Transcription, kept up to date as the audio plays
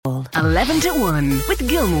11 to 1 with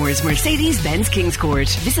Gilmore's Mercedes-Benz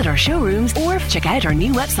Kingscourt. Visit our showrooms or check out our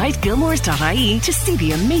new website gilmores.ie to see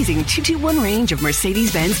the amazing 221 range of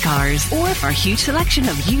Mercedes-Benz cars or our huge selection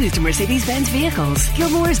of used Mercedes-Benz vehicles.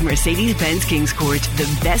 Gilmore's Mercedes-Benz Kingscourt,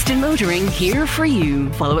 the best in motoring here for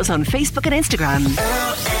you. Follow us on Facebook and Instagram.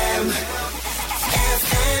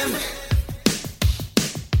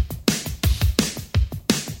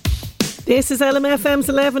 This is LMFM's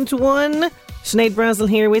 11 to 1. Sinead Brazel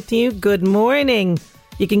here with you. Good morning.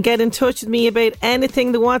 You can get in touch with me about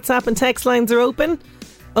anything. The WhatsApp and text lines are open.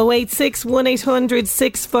 086 1800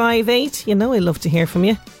 658. You know I love to hear from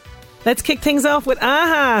you. Let's kick things off with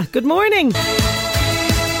Aha. Good morning.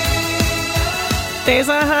 There's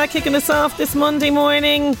Aha kicking us off this Monday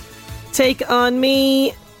morning. Take on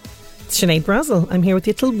me. It's Sinead Brazel. I'm here with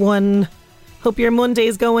you till 1. Hope your Monday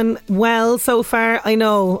is going well so far. I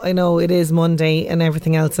know it is Monday and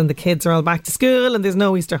everything else, and the kids are all back to school and there's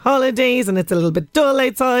no Easter holidays and it's a little bit dull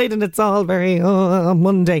outside and it's all very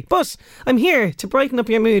Monday. But I'm here to brighten up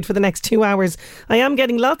your mood for the next 2 hours. I am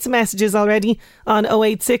getting lots of messages already on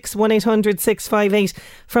 086 1800 658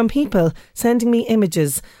 from people sending me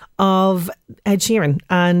images of Ed Sheeran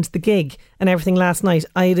and the gig and everything last night.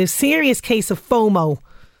 I had a serious case of FOMO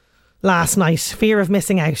last night, fear of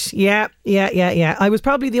missing out. Yeah. I was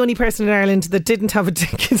probably the only person in Ireland that didn't have a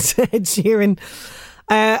ticket to Ed Sheeran,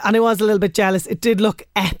 and I was a little bit jealous. It did look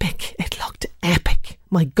epic. It looked epic.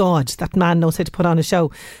 My God, that man knows how to put on a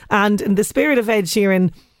show. And in the spirit of Ed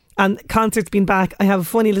Sheeran and concerts being back, I have a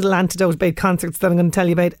funny little anecdote about concerts that I'm going to tell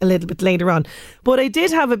you about a little bit later on. But I did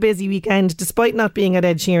have a busy weekend despite not being at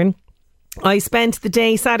Ed Sheeran. I spent the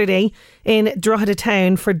day Saturday in Drogheda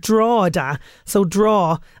town for Drawda. So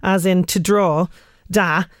draw as in to draw,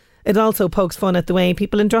 da. It also pokes fun at the way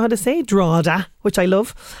people in Drogheda say Drogheda, which I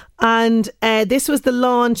love. And this was the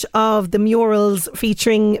launch of the murals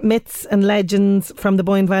featuring myths and legends from the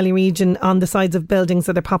Boyne Valley region on the sides of buildings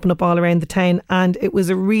that are popping up all around the town. And it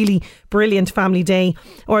was a really brilliant family day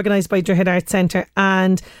organised by Drogheda Arts Centre.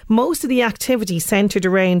 And most of the activity centred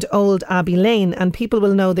around Old Abbey Lane. And people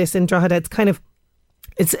will know this in Drogheda.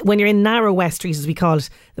 It's when you're in Narrow West Street, as we call it,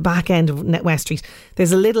 the back end of West Street.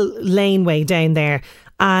 There's a little laneway down there.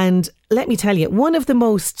 And let me tell you, one of the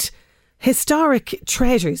most historic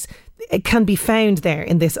treasures can be found there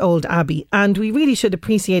in this old abbey, and we really should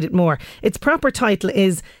appreciate it more. Its proper title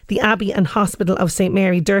is the Abbey and Hospital of St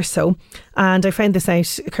Mary Durso, and I found this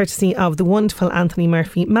out courtesy of the wonderful Anthony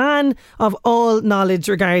Murphy, man of all knowledge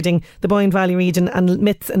regarding the Boyne Valley region and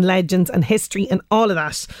myths and legends and history and all of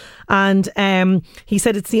that. And he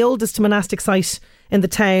said it's the oldest monastic site in the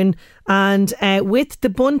town, and with the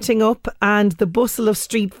bunting up and the bustle of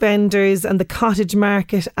street vendors and the cottage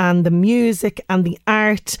market and the music and the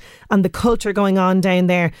art and the culture going on down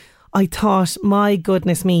there, I thought, my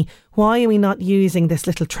goodness me, why are we not using this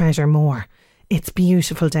little treasure more? It's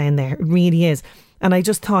beautiful down there, it really is. And I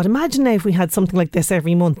just thought, imagine now if we had something like this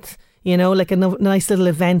every month. You know, like a nice little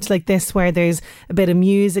event like this where there's a bit of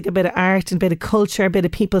music, a bit of art, and a bit of culture, a bit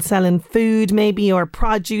of people selling food maybe, or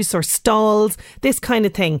produce or stalls, this kind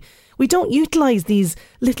of thing. We don't utilise these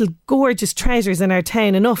little gorgeous treasures in our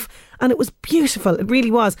town enough, and it was beautiful, it really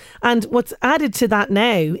was. And what's added to that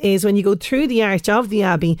now is when you go through the arch of the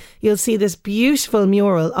abbey, you'll see this beautiful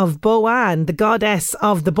mural of Boann, the goddess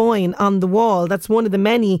of the Boyne, on the wall. That's one of the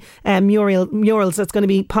many murals that's going to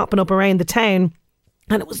be popping up around the town.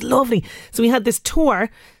 And it was lovely. So we had this tour.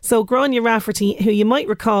 So Grania Rafferty, who you might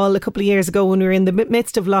recall a couple of years ago when we were in the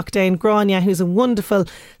midst of lockdown, Grania, who's a wonderful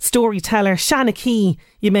storyteller, Shanna Key,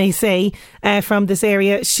 you may say, from this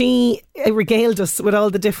area, she regaled us with all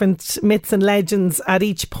the different myths and legends at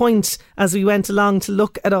each point as we went along to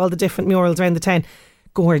look at all the different murals around the town.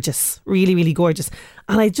 Gorgeous, really, really gorgeous.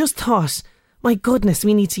 And I just thought, my goodness,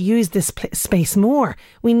 we need to use this space more.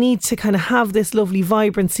 We need to kind of have this lovely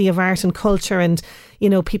vibrancy of art and culture and,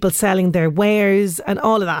 you know, people selling their wares and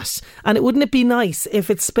all of that. And wouldn't it be nice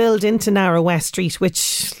if it spilled into Narrow West Street,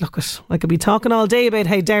 which, look, I could be talking all day about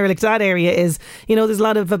how derelict that area is. You know, there's a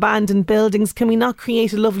lot of abandoned buildings. Can we not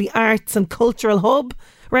create a lovely arts and cultural hub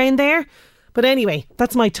around there? But anyway,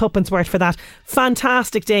 that's my tuppence worth for that.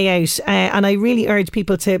 Fantastic day out. And I really urge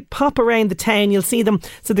people to pop around the town. You'll see them.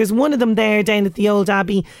 So there's one of them there down at the Old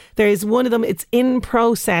Abbey. There's one of them. It's in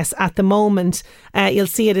process at the moment. You'll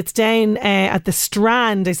see it. It's down at the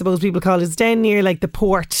Strand, I suppose people call it. It's down near like the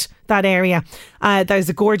port, that area. There's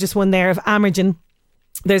a gorgeous one there of Amergin.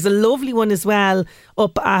 There's a lovely one as well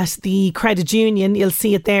up at the Credit Union. You'll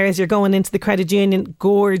see it there as you're going into the Credit Union.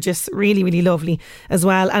 Gorgeous, really, really lovely as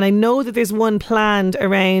well. And I know that there's one planned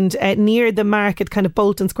around near the market, kind of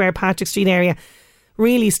Bolton Square, Patrick Street area.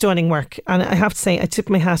 Really stunning work, and I have to say I tip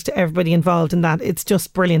my hat to everybody involved in that. It's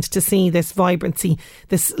just brilliant to see this vibrancy,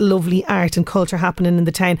 this lovely art and culture happening in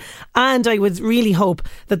the town. And I would really hope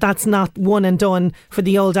that that's not one and done for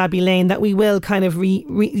the old Abbey Lane, that we will kind of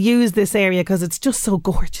reuse this area, because it's just so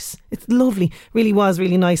gorgeous. It's lovely. Really was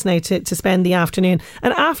really nice now to spend the afternoon.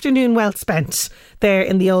 An afternoon well spent there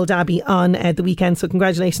in the old Abbey on the weekend. So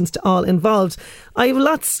congratulations to all involved. I have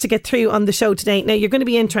lots to get through on the show today. Now, you're going to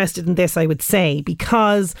be interested in this, I would say,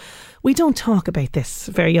 because we don't talk about this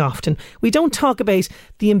very often. We don't talk about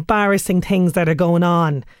the embarrassing things that are going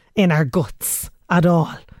on in our guts at all.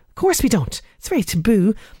 Of course we don't. It's very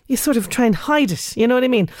taboo. You sort of try and hide it. You know what I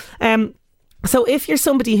mean? So if you're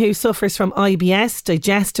somebody who suffers from IBS,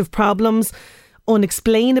 digestive problems,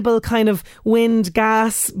 unexplainable kind of wind,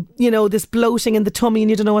 gas, this bloating in the tummy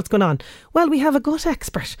and you don't know what's going on, well, we have a gut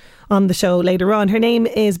expert on the show later on. Her name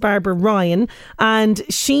is Barbara Ryan, and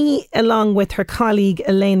she, along with her colleague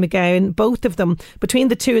Elaine McGowan, both of them, between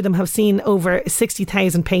the two of them, have seen over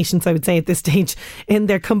 60,000 patients, I would say, at this stage in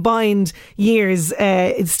their combined years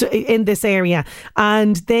in this area.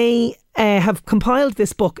 And they have compiled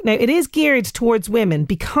this book. Now, it is geared towards women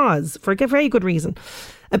because, for a very good reason,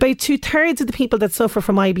 about 2/3 of the people that suffer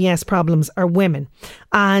from IBS problems are women.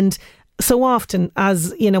 And so often,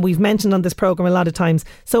 as we've mentioned on this programme a lot of times,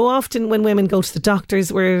 so often when women go to the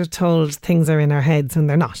doctors, we're told things are in our heads and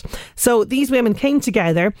they're not. So these women came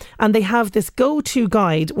together and they have this go-to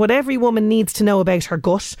guide, what every woman needs to know about her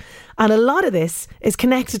gut. And a lot of this is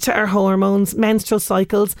connected to our hormones, menstrual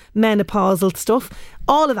cycles, menopausal stuff,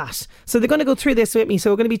 all of that. So they're going to go through this with me. So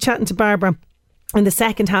we're going to be chatting to Barbara in the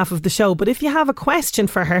second half of the show. But if you have a question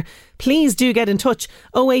for her, please do get in touch.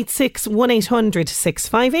 086 1800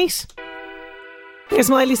 658. Here's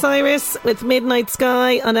Miley Cyrus with Midnight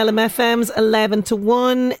Sky on LMFM's 11 to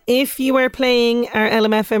 1. If you are playing our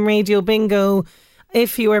LMFM Radio Bingo,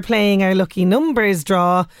 if you are playing our Lucky Numbers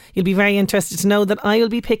draw, you'll be very interested to know that I will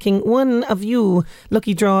be picking one of you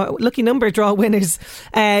lucky number draw winners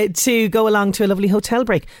to go along to a lovely hotel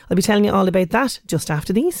break. I'll be telling you all about that just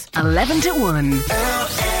after these. 11 to 1.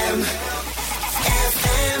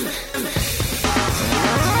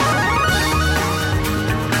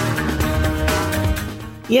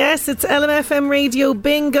 Yes, it's LMFM Radio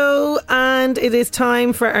Bingo, and it is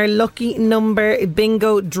time for our Lucky Number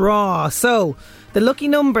Bingo draw. So, the lucky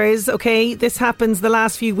numbers, okay, this happens the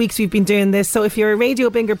last few weeks we've been doing this. So if you're a Radio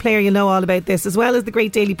Bingo player, you'll know all about this. As well as the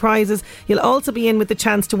great daily prizes, you'll also be in with the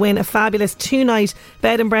chance to win a fabulous 2-night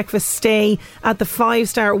bed and breakfast stay at the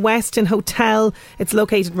 5-star Westin Hotel. It's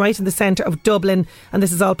located right in the centre of Dublin, and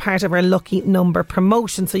this is all part of our lucky number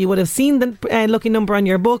promotion. So you would have seen the lucky number on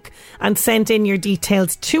your book and sent in your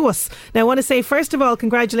details to us. Now I want to say, first of all,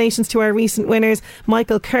 congratulations to our recent winners.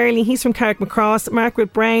 Michael Curley, he's from Carrickmacross,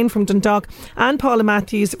 Margaret Brown from Dundalk, and Paula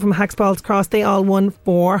Matthews from Haxballs Cross. They all won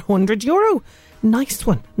 €400. Nice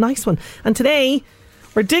one. And today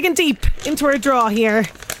we're digging deep into our draw here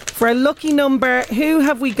for a lucky number. Who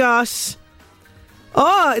have we got?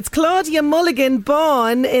 Oh, it's Claudia Mulligan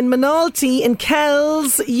Bawn in Minalty in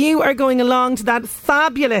Kells. You are going along to that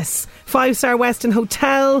fabulous 5-star Westin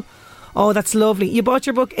Hotel. Oh, that's lovely. You bought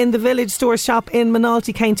your book in the Village Store shop in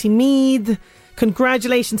Minalty, County Meath.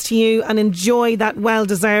 Congratulations to you, and enjoy that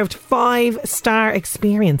well-deserved 5-star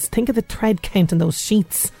experience. Think of the thread count in those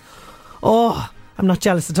sheets. Oh, I'm not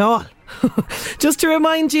jealous at all. Just to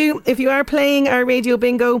remind you, if you are playing our Radio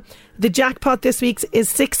Bingo, the jackpot this week is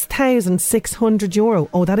 €6,600.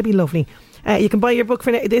 Oh, that'd be lovely. You can buy your book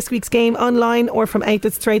for this week's game online or from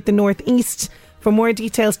outlets throughout the North East. For more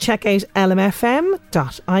details, check out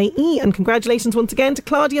lmfm.ie. And congratulations once again to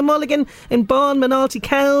Claudia Mulligan in Bawn, Minalty,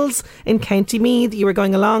 Kells in County Meath. You were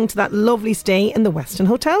going along to that lovely stay in the Westin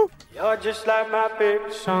Hotel. You're just like my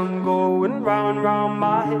favorite song going round and round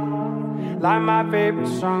my head. Like my favorite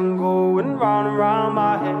song going round and round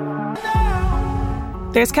my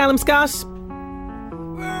head. There's Callum Scott.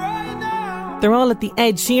 They're all at the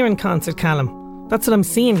Ed Sheeran concert, Callum. That's what I'm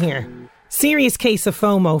seeing here. Serious case of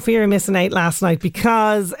FOMO, fear of missing out last night,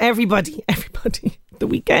 because everybody the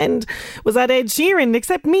weekend was at Ed Sheeran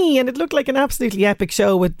except me, and it looked like an absolutely epic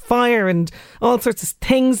show with fire and all sorts of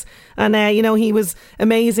things. And he was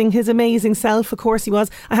amazing, his amazing self, of course he was.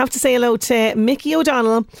 I have to say hello to Mickey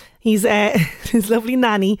O'Donnell. He's his lovely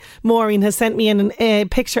nanny Maureen has sent me in a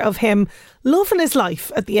picture of him loving his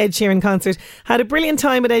life at the Ed Sheeran concert. Had a brilliant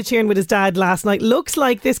time at Ed Sheeran with his dad last night. Looks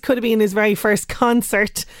like this could have been his very first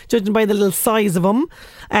concert, judging by the little size of him.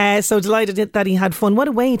 So delighted that he had fun. What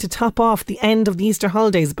a way to top off the end of the Easter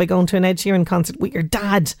holidays by going to an Ed Sheeran concert with your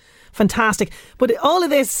dad. fantastic. But all of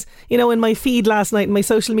this, you know, in my feed last night, in my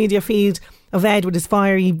social media feed of Ed with his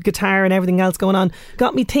fiery guitar and everything else going on,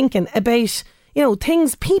 got me thinking about, you know,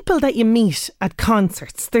 people that you meet at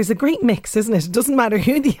concerts. There's a great mix, isn't it? It doesn't matter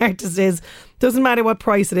who the artist is, doesn't matter what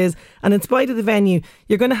price it is, and in spite of the venue,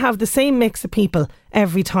 you're going to have the same mix of people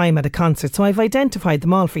every time at a concert. So I've identified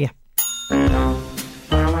them all for you.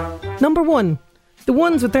 Number 1, the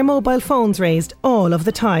ones with their mobile phones raised all of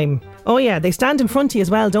the time. Oh yeah, they stand in front of you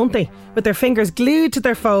as well, don't they? With their fingers glued to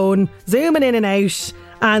their phone, zooming in and out,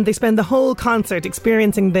 and they spend the whole concert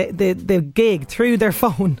experiencing the gig through their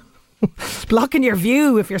phone. Blocking your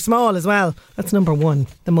view if you're small as well. That's number 1,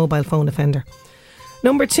 the mobile phone offender.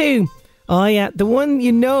 Number 2, oh yeah, the one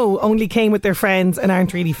you know only came with their friends and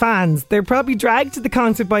aren't really fans. They're probably dragged to the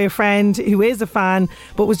concert by a friend who is a fan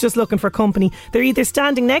but was just looking for company. They're either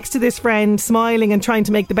standing next to this friend smiling and trying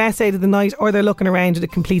to make the best out of the night, or they're looking around at a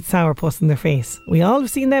complete sourpuss in their face. We all have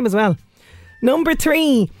seen them as well. Number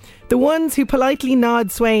 3, the ones who politely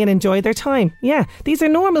nod, sway and enjoy their time. Yeah, these are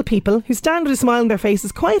normal people who stand with a smile on their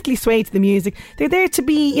faces, quietly sway to the music. They're there to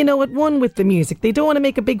be, you know, at one with the music. They don't want to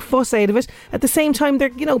make a big fuss out of it. At the same time, they're,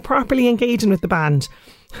 you know, properly engaging with the band.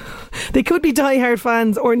 They could be diehard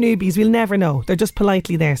fans or newbies. We'll never know. They're just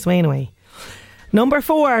politely there, swaying away. Number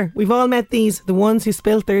 4, we've all met these. The ones who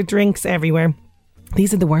spilt their drinks everywhere.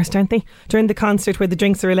 These are the worst, aren't they? During the concert where the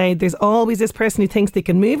drinks are allowed, there's always this person who thinks they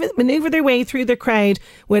can manoeuvre their way through the crowd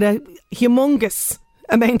with a humongous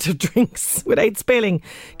amount of drinks without spilling.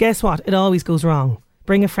 Guess what? It always goes wrong.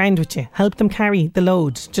 Bring a friend with you. Help them carry the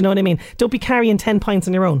load. Do you know what I mean? Don't be carrying 10 pints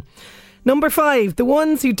on your own. Number 5, the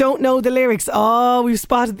ones who don't know the lyrics. Oh, we've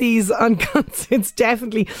spotted these on concerts,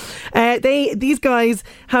 definitely. These guys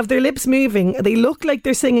have their lips moving. They look like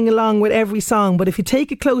they're singing along with every song, but if you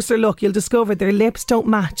take a closer look, you'll discover their lips don't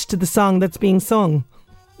match to the song that's being sung.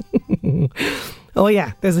 Oh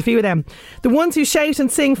yeah, there's a few of them. The ones who shout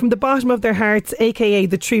and sing from the bottom of their hearts, aka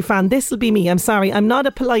the true fan. This'll be me. I'm sorry, I'm not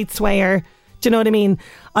a polite swayer. Do you know what I mean?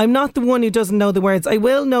 I'm not the one who doesn't know the words. I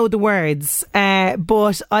will know the words,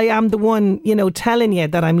 but I am the one, you know, telling you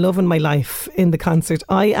that I'm loving my life in the concert.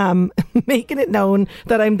 I am making it known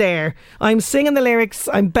that I'm there. I'm singing the lyrics.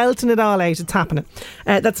 I'm belting it all out. It's happening.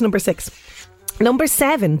 That's number 6. Number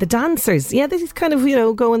 7, the dancers. Yeah, this is kind of, you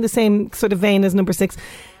know, go in the same sort of vein as number 6.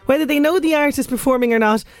 Whether they know the artist performing or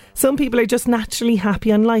not, some people are just naturally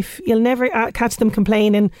happy on life. You'll never catch them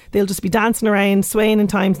complaining. They'll just be dancing around, swaying in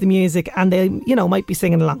time to the music, and they, you know, might be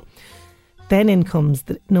singing along. Then in comes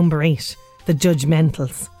the number 8, the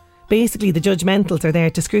judgmentals. Basically, the judgmentals are there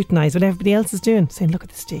to scrutinise what everybody else is doing, saying, look at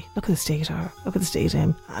the state, look at the state, or look at the state,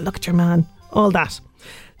 look at your man, all that.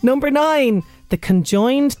 Number 9, the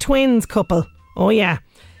conjoined twins couple. Oh yeah.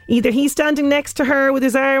 Either he's standing next to her with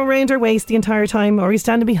his arm around her waist the entire time, or he's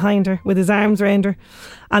standing behind her with his arms around her,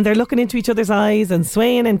 and they're looking into each other's eyes and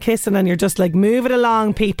swaying and kissing, and you're just like, move it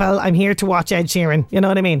along, people. I'm here to watch Ed Sheeran. You know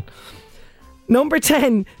what I mean? Number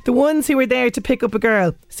 10, the ones who were there to pick up a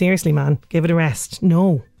girl. Seriously, man, give it a rest.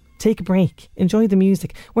 No, take a break. Enjoy the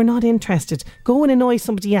music. We're not interested. Go and annoy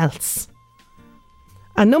somebody else.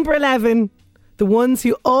 And number 11, the ones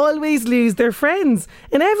who always lose their friends.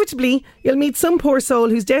 Inevitably, you'll meet some poor soul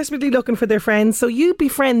who's desperately looking for their friends, so you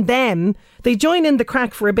befriend them. They join in the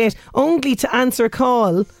crack for a bit, only to answer a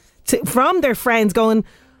call from their friends going,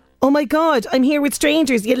 oh my God, I'm here with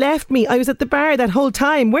strangers. You left me. I was at the bar that whole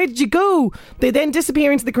time. Where did you go? They then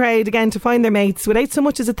disappear into the crowd again to find their mates without so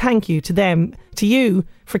much as a thank you to them, to you,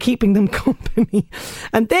 for keeping them company.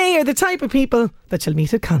 And they are the type of people that you'll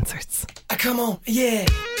meet at concerts. Come on, yeah.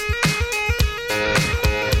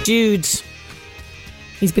 Jude.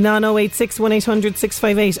 He's been on 086 1800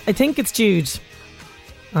 658. I think it's Jude.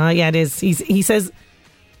 Yeah, it is. He says,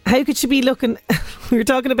 how could she be looking... We were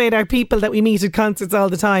talking about our people that we meet at concerts all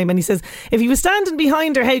the time, and he says, if he was standing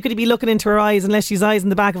behind her, how could he be looking into her eyes unless she's eyes in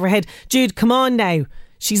the back of her head? Jude, come on now.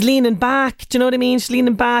 She's leaning back. Do you know what I mean? She's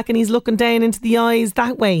leaning back and he's looking down into the eyes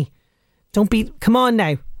that way. Come on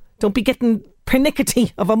now. Don't be getting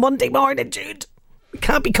pernickety of a Monday morning, Jude. We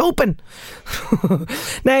can't be coping.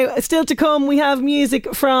 Now, still to come, we have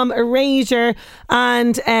music from Erasure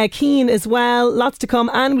and Keane as well. Lots to come,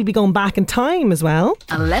 and we'll be going back in time as well.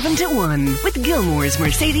 11 to 1 with Gilmore's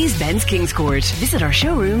Mercedes-Benz Kings Court. Visit our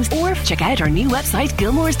showrooms or check out our new website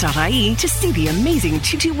gilmores.ie to see the amazing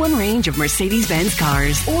 221 range of Mercedes-Benz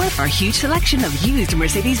cars or our huge selection of used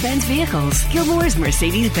Mercedes-Benz vehicles. Gilmore's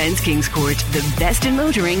Mercedes-Benz Kings Court, the best in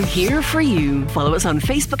motoring, here for you. Follow us on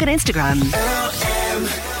Facebook and Instagram.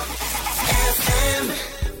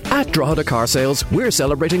 At Drogheda Car Sales, we're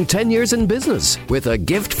celebrating 10 years in business with a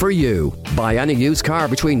gift for you. Buy any used car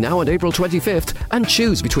between now and April 25th and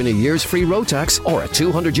choose between a year's free road tax or a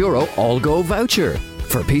 €200 all-go voucher.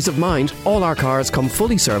 For peace of mind, all our cars come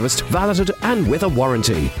fully serviced, valeted and with a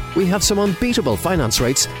warranty. We have some unbeatable finance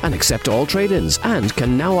rates and accept all trade-ins and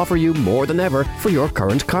can now offer you more than ever for your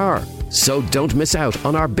current car. So don't miss out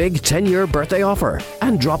on our big 10-year birthday offer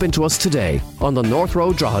and drop into us today on the North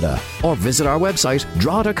Road Drogheda or visit our website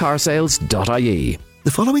droghedacarsales.ie. The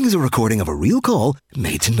following is a recording of a real call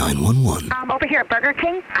made to 911. Over here at Burger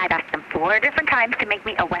King, I've asked them 4 different times to make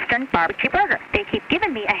me a Western barbecue burger. They keep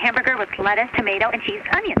giving me a hamburger with lettuce, tomato, and cheese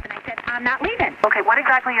onions. And I said, I'm not leaving. Okay, what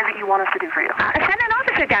exactly is it you want us to do for you? Send an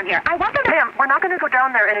officer down here. I want them to... Ma'am, we're not going to go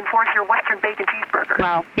down there and enforce your Western bacon cheeseburger.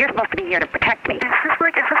 Well, you're supposed to be here to protect me. Is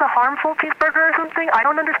this a harmful cheeseburger or something? I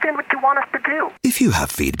don't understand what you want us to do. If you have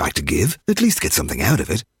feedback to give, at least get something out of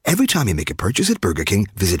it. Every time you make a purchase at Burger King,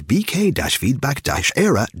 visit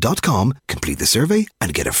bk-feedback-era.com, complete the survey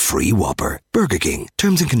and get a free Whopper. Burger King.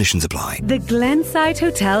 Terms and conditions apply. The Glenside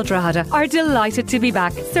Hotel Drogheda are delighted to be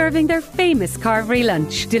back, serving their famous carvery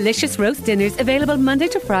lunch. Delicious roast dinners available Monday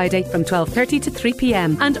to Friday from 12:30 to 3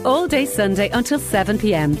 p.m. and all day Sunday until 7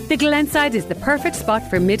 p.m. The Glenside is the perfect spot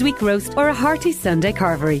for midweek roast or a hearty Sunday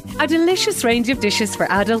carvery. A delicious range of dishes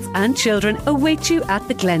for adults and children await you at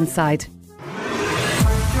the Glenside.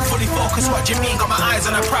 Fully focused, what do you mean? Got my eyes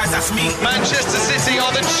on a prize, that's me. Manchester City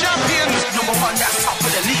are the champions. Number 1, that's top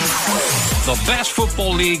of the league. The best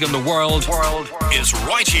football league in the world is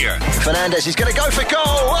right here. Fernandes is going to go for goal.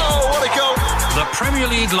 Oh, what a goal. The Premier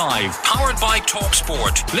League Live, powered by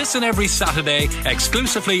TalkSport. Listen every Saturday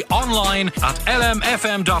exclusively online at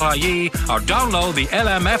lmfm.ie or download the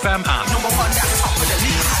LMFM app. Number 1, that's top of the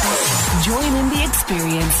league. Join in the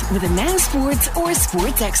experience with a Now Sports or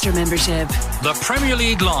Sports Extra membership. The Premier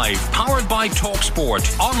League Live, powered by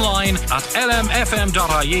TalkSport. Online at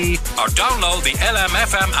lmfm.ie or download the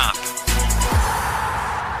LMFM app.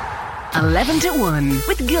 11 to 1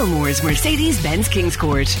 with Gilmore's Mercedes-Benz Kings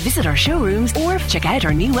Court. Visit our showrooms or check out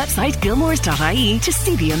our new website gilmores.ie to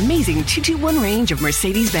see the amazing 221 range of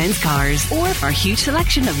Mercedes-Benz cars or our huge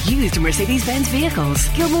selection of used Mercedes-Benz vehicles.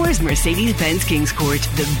 Gilmore's Mercedes-Benz Kings Court,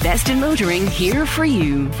 the best in motoring here for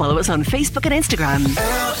you. Follow us on Facebook and Instagram.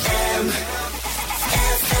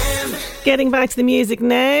 Getting back to the music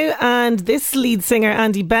now, and this lead singer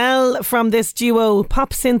Andy Bell from this duo,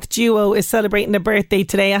 pop synth duo, is celebrating a birthday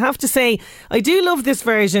today. I have to say, I do love this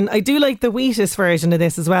version. I do like the Wheatus version of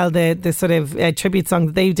this as well, the sort of tribute song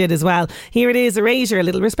that they did as well. Here it is, Erasure, A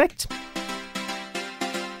Little Respect.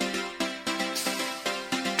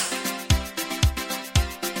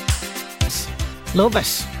 Love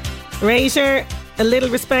it. Erasure, A Little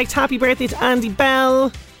Respect. Happy birthday to Andy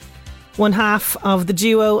Bell, one half of the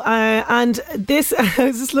duo. And this, I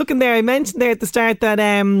was just looking there, I mentioned there at the start that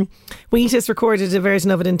Wheatus recorded a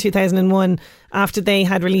version of it in 2001 after they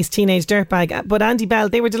had released Teenage Dirtbag. But Andy Bell,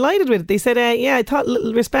 they were delighted with it. They said, yeah, I thought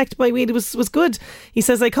Little Respect by Wheatus was good. He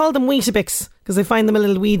says, I call them Weetabix because I find them a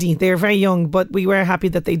little weedy. They're very young, but we were happy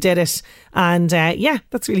that they did it. And yeah,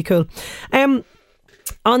 that's really cool.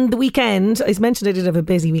 On the weekend, I mentioned I did have a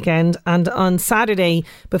busy weekend, and on Saturday,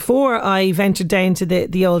 before I ventured down to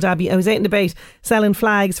the Old Abbey, I was out and about selling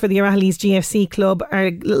flags for the O'Rahilly's GFC club.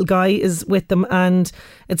 Our little guy is with them, and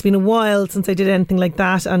it's been a while since I did anything like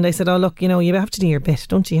that, and I said, oh look, you know, you have to do your bit,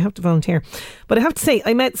 don't you? You have to volunteer. But I have to say,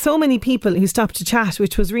 I met so many people who stopped to chat,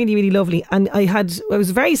 which was really, really lovely, and I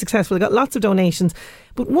was very successful. I got lots of donations.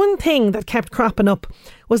 But one thing that kept cropping up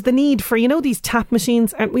was the need for, you know, these tap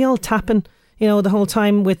machines. Aren't we all tapping, you know, the whole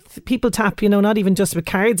time? With people tap, you know, not even just with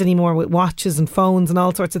cards anymore, with watches and phones and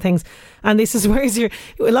all sorts of things. And this is, a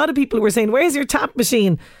lot of people were saying, where's your tap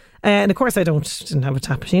machine? And of course I didn't have a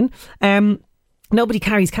tap machine. Nobody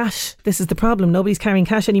carries cash. This is the problem. Nobody's carrying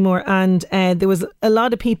cash anymore. And there was a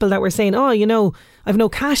lot of people that were saying, oh, you know, I've no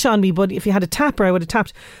cash on me, but if you had a tapper, I would have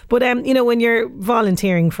tapped. But, you know, when you're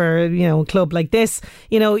volunteering for, you know, a club like this,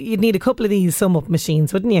 you know, you'd need a couple of these sum-up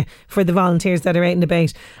machines, wouldn't you, for the volunteers that are out and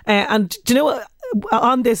about. And do you know what?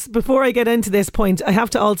 On this, before I get into this point, I have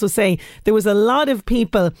to also say there was a lot of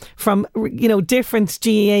people from, you know, different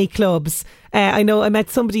GAA clubs. I know I met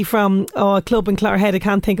somebody from a club in Clogherhead, I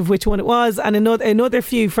can't think of which one it was, and another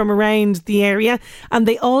few from around the area, and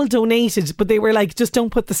they all donated, but they were like, just don't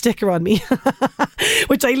put the sticker on me,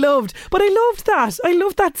 which I loved. But I loved that. I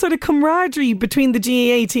loved that sort of camaraderie between the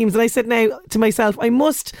GAA teams, and I said now to myself, I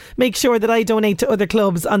must make sure that I donate to other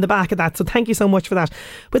clubs on the back of that. So thank you so much for that.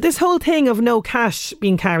 But this whole thing of no cash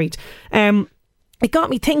being carried, it got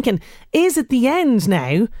me thinking, is it the end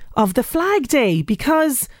now of the Flag Day?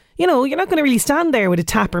 Because, you know, you're not going to really stand there with a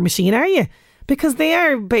tapper machine, are you? Because they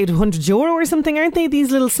are about €100 or something, aren't they?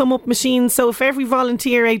 These little sum-up machines. So if every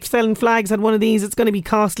volunteer out selling flags had one of these, it's going to be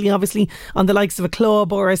costly, obviously, on the likes of a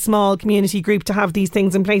club or a small community group to have these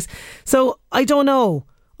things in place. So I don't know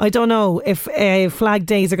if flag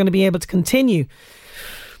days are going to be able to continue.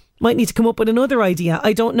 Might need to come up with another idea.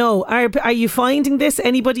 I don't know. Are you finding this?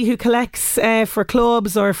 Anybody who collects for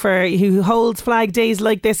clubs or who holds flag days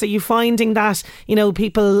like this, are you finding that, you know,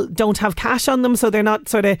 people don't have cash on them, so they're not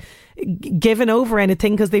sort of giving over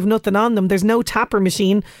anything because they've nothing on them? There's no tapper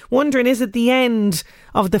machine. Wondering, is it the end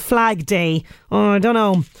of the flag day? Oh, I don't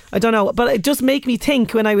know. But it just made me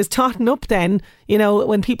think when I was totting up then, you know,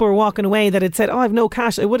 when people were walking away, that it said, oh, I've no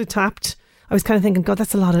cash, I would have tapped. I was kind of thinking, God,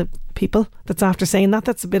 that's a lot of people. That's after saying that.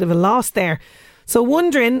 That's a bit of a loss there. So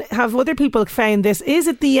wondering, have other people found this? Is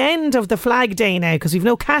it the end of the flag day now? Because we've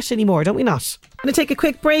no cash anymore, don't we not? I'm going to take a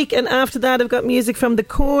quick break, and after that I've got music from The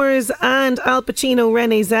Coors and Al Pacino,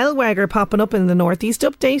 Renée Zellweger popping up in the Northeast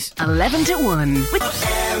Update. 11 to 1 with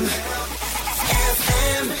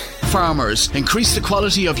Farmers, increase the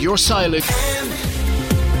quality of your silage.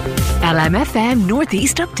 LMFM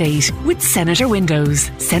Northeast Update with Senator Windows.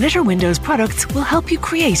 Senator Windows products will help you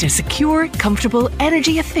create a secure, comfortable,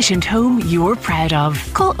 energy efficient home you're proud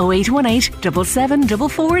of. Call 0818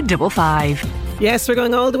 774455. Yes, we're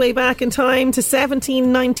going all the way back in time to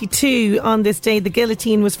 1792. On this day, the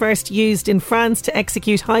guillotine was first used in France to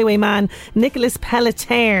execute highwayman Nicolas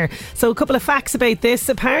Pelletier. So a couple of facts about this.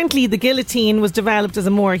 Apparently, the guillotine was developed as a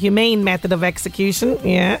more humane method of execution.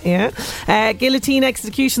 Guillotine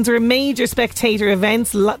executions were major spectator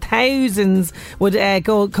events. Thousands would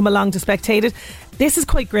come along to spectate it. This is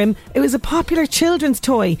quite grim. It was a popular children's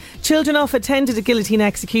toy. Children often attended the guillotine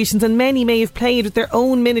executions, and many may have played with their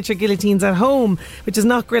own miniature guillotines at home, which is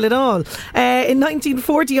not grill at all. In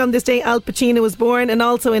 1940, on this day, Al Pacino was born, and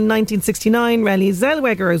also in 1969, Renée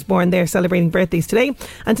Zellweger was born. They're celebrating birthdays today.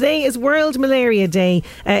 And today is World Malaria Day.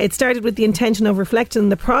 It started with the intention of reflecting on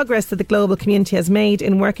the progress that the global community has made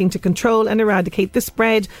in working to control and eradicate the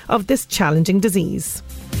spread of this challenging disease.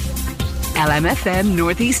 LMFM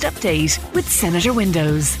Northeast Update with Senator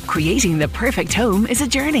Windows. Creating the perfect home is a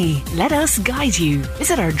journey. Let us guide you.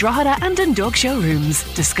 Visit our Drogheda and Dundalk showrooms.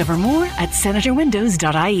 Discover more at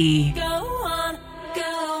senatorwindows.ie.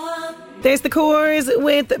 There's The Coors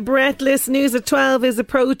with Breathless. News at 12 is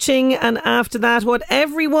approaching, and after that, what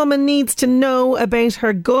every woman needs to know about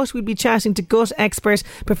her gut. We'll be chatting to gut expert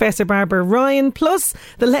Professor Barbara Ryan, plus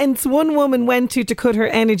the lengths one woman went to cut her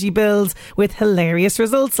energy bills with hilarious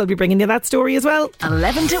results. I'll be bringing you that story as well.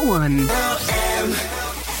 11 to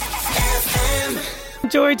 1.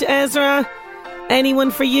 George Ezra,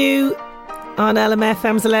 anyone for you on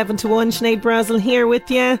LMFM's 11 to 1. Sinead Brazel here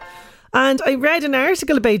with you. And I read an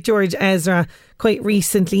article about George Ezra quite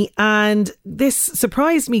recently, and this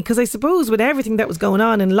surprised me because I suppose with everything that was going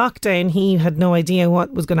on in lockdown, he had no idea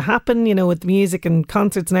what was going to happen, you know, with the music and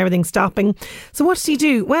concerts and everything stopping. So what did he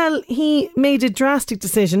do? Well, he made a drastic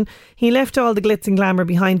decision. He left all the glitz and glamour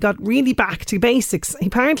behind, got really back to basics.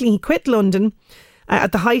 Apparently he quit London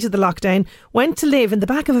at the height of the lockdown, went to live in the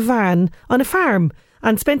back of a van on a farm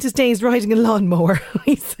and spent his days riding a lawnmower.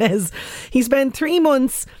 He says he spent 3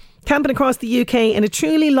 months camping across the UK in a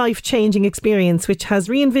truly life-changing experience, which has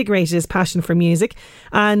reinvigorated his passion for music.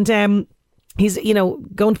 And he's, you know,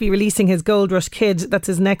 going to be releasing his Gold Rush Kid. That's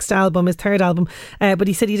his next album, his third album. But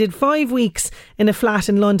he said he did 5 weeks in a flat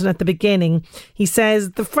in London at the beginning. He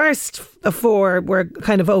says the first 4 were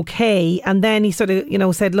kind of okay. And then he sort of, you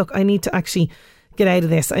know, said, look, I need to actually get out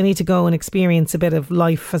of this. I need to go and experience a bit of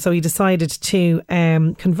life. So he decided to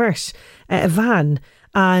convert a van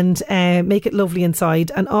and make it lovely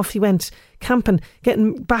inside, and off he went camping,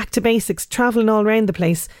 getting back to basics, travelling all around the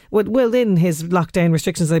place within his lockdown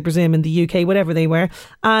restrictions, I presume, in the UK, whatever they were.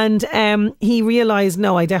 And he realised,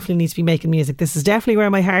 no, I definitely need to be making music. This is definitely where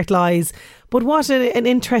my heart lies. But what an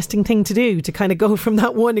interesting thing to do, to kind of go from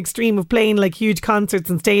that one extreme of playing like huge concerts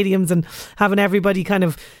and stadiums and having everybody kind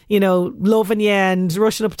of, you know, loving you and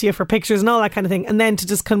rushing up to you for pictures and all that kind of thing, and then to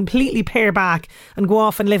just completely pare back and go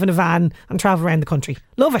off and live in a van and travel around the country.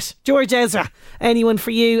 Love it. George Ezra, anyone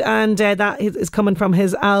for you? And that is coming from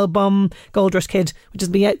his album Gold Rush Kid, which will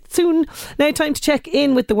be out soon. Now time to check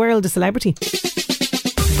in with the world of celebrity.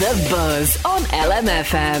 The Buzz on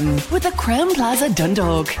LMFM with the Crown Plaza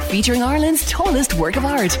Dundalk, featuring Ireland's tallest work of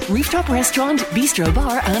art, rooftop restaurant, bistro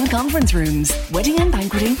bar and conference rooms, wedding and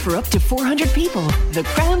banqueting for up to 400 people. The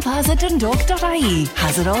Crown Plaza Dundalk.ie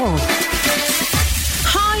has it all.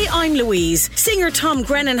 Hi Hi, I'm Louise. Singer Tom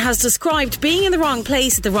Grennan has described being in the wrong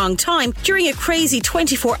place at the wrong time during a crazy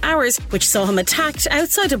 24 hours which saw him attacked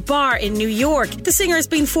outside a bar in New York. The singer has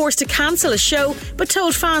been forced to cancel a show but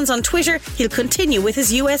told fans on Twitter he'll continue with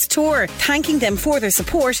his US tour. Thanking them for their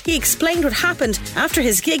support, he explained what happened after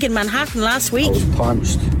his gig in Manhattan last week. I was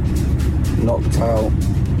punched, knocked out,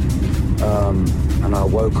 and I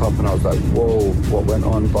woke up and I was like, whoa, what went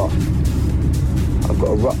on? But I've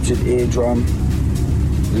got a ruptured eardrum.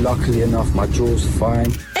 Luckily enough, my jaw's fine.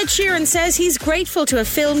 Ed Sheeran says he's grateful to have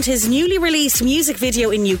filmed his newly released music video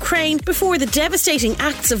in Ukraine before the devastating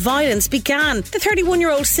acts of violence began. The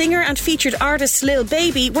 31-year-old singer and featured artist Lil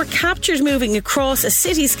Baby were captured moving across a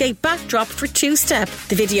cityscape backdrop for Two Step.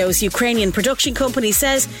 The video's Ukrainian production company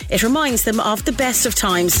says it reminds them of the best of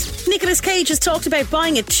times. Nicolas Cage has talked about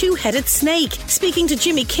buying a two-headed snake. Speaking to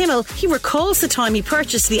Jimmy Kimmel, he recalls the time he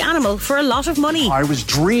purchased the animal for a lot of money. I was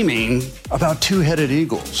dreaming about two-headed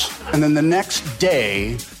eagles. And then the next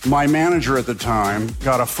day, my manager at the time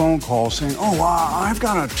got a phone call saying, I've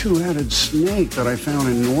got a two-headed snake that I found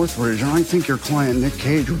in Northridge, and I think your client, Nick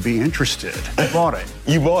Cage, would be interested. I bought it.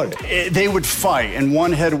 You bought it? They would fight, and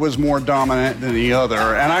one head was more dominant than the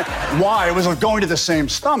other. And it was going to the same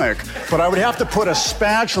stomach, but I would have to put a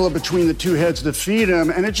spatula between the two heads to feed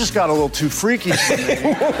him, and it just got a little too freaky for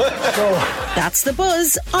me. That's The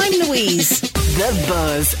Buzz. I'm Louise. The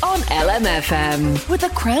Buzz on LMFM with the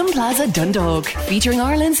Crown Plaza Dundalk, featuring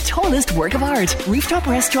Ireland's tallest work of art, rooftop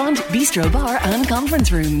restaurant, bistro bar and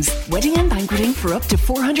conference rooms, wedding and banqueting for up to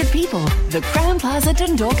 400 people. The Crown Plaza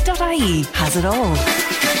Dundalk.ie has it all.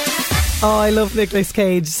 Oh, I love Nicolas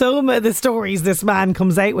Cage. Some of the stories this man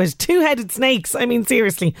comes out with. Two-headed snakes. I mean,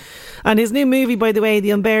 seriously. And his new movie, by the way,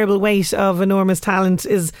 The Unbearable Weight of Enormous Talent,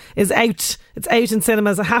 is out. It's out in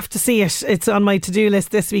cinemas. I have to see it. It's on my to-do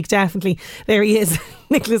list this week, definitely. There he is,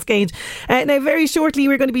 Nicolas Cage. Now, very shortly,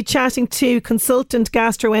 we're going to be chatting to consultant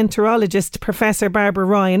gastroenterologist Professor Barbara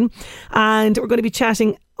Ryan. And we're going to be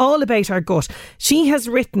chatting all about our gut. She has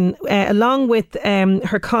written, along with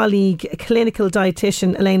her colleague, clinical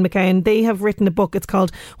dietitian Elaine McGowan, they have written a book. It's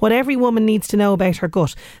called What Every Woman Needs to Know About Her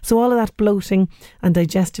Gut. So all of that bloating and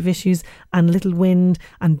digestive issues and little wind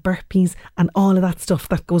and burpees and all of that stuff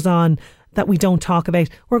that goes on that we don't talk about,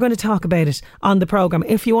 we're going to talk about it on the programme.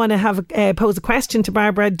 If you want to have pose a question to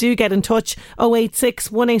Barbara, do get in touch.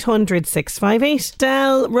 086 1800 658.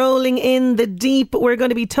 Del rolling in the deep. We're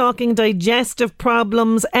going to be talking digestive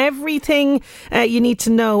problems, everything you need to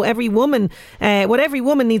know. What every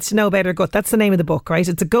woman needs to know about her gut. That's the name of the book, right?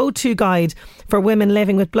 It's a go-to guide for women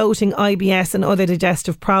living with bloating, IBS and other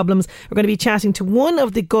digestive problems. We're going to be chatting to one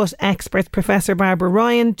of the gut experts, Professor Barbara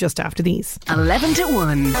Ryan, just after these. 11 to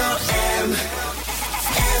 1.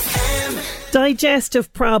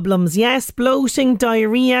 Digestive problems, yes, bloating,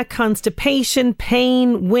 diarrhea, constipation,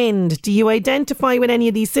 pain, wind. Do you identify with any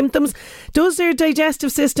of these symptoms? Does your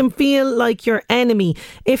digestive system feel like your enemy?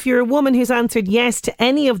 If you're a woman who's answered yes to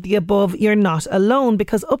any of the above, you're not alone,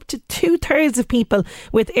 because up to 2/3 of people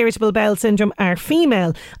with irritable bowel syndrome are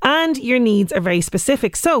female, and your needs are very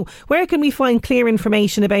specific. So, where can we find clear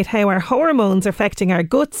information about how our hormones are affecting our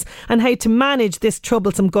guts and how to manage this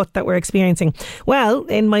troublesome gut that we're experiencing? Well,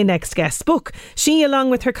 in my next guest's book, she, along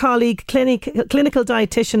with her colleague, clinical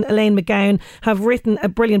dietitian Elaine McGowan, have written a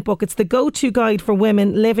brilliant book. It's the go-to guide for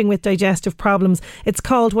women living with digestive problems. It's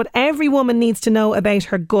called What Every Woman Needs to Know About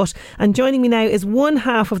Her Gut. And joining me now is one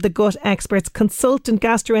half of the gut experts, consultant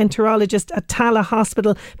gastroenterologist at Tallaght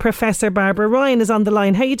Hospital, Professor Barbara Ryan is on the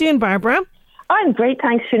line. How are you doing, Barbara? I'm great,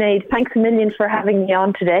 thanks Sinead. Thanks a million for having me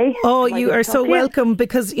on today. Oh, you are so welcome,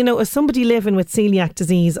 because, you know, as somebody living with celiac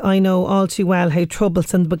disease, I know all too well how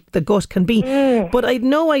troublesome the gut can be. But I'd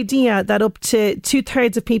no idea that up to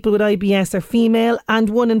 2/3 of people with IBS are female and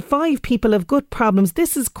 1 in 5 people have gut problems.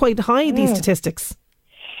 This is quite high, these statistics.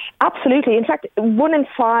 Absolutely. In fact, 1 in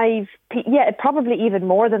 5, probably even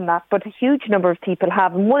more than that, but a huge number of people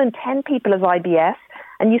have. 1 in 10 people has IBS.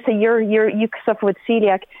 And you say you suffer with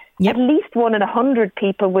celiac. Yep. At least 1 in 100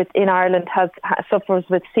 people in Ireland suffers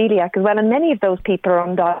with celiac as well, and many of those people are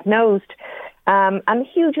undiagnosed. And a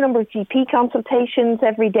huge number of GP consultations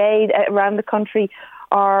every day around the country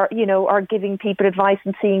are giving people advice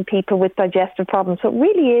and seeing people with digestive problems. So it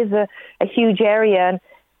really is a huge area. And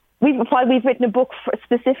We've written a book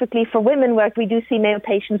specifically for women, where we do see male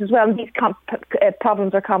patients as well. And these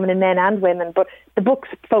problems are common in men and women, but the book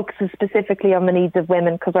focuses specifically on the needs of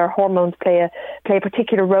women because our hormones play a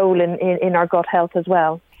particular role in our gut health as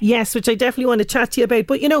well. Yes, which I definitely want to chat to you about.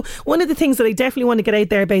 But, one of the things that I definitely want to get out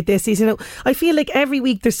there about this is, I feel like every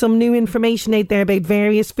week there's some new information out there about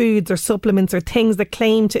various foods or supplements or things that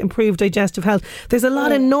claim to improve digestive health. There's a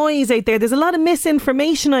lot of noise out there. There's a lot of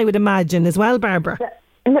misinformation, I would imagine, as well, Barbara.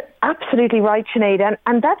 Absolutely right, Sinead.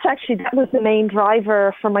 And that was the main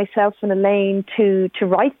driver for myself and Elaine to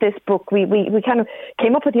write this book. We kind of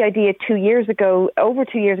came up with the idea over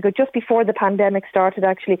 2 years ago, just before the pandemic started,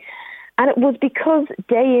 actually. And it was because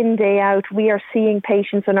day in, day out, we are seeing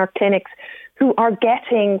patients in our clinics who are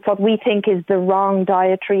getting what we think is the wrong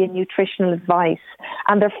dietary and nutritional advice.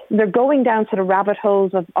 And they're going down sort of rabbit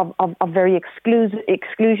holes of very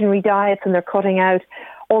exclusionary diets, and they're cutting out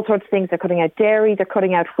all sorts of things. They're cutting out dairy, they're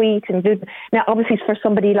cutting out wheat and gluten. Now, obviously, for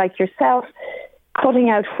somebody like yourself, cutting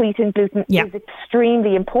out wheat and gluten is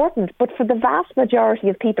extremely important. But for the vast majority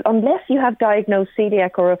of people, unless you have diagnosed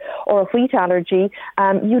celiac or a wheat allergy,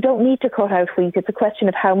 you don't need to cut out wheat. It's a question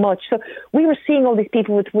of how much. So we were seeing all these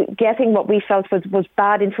people with getting what we felt was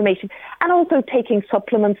bad information, and also taking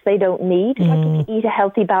supplements they don't need. Like if you eat a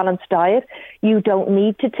healthy, balanced diet, you don't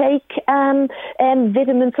need to take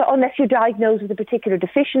vitamins unless you're diagnosed with a particular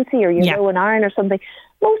deficiency or you're low in iron or something.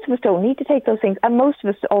 Most of us don't need to take those things, and most of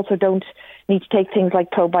us also don't need to take things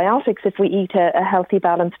like probiotics if we eat a healthy,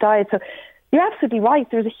 balanced diet. So you're absolutely right.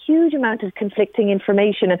 There's a huge amount of conflicting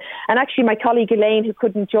information, and actually my colleague Elaine, who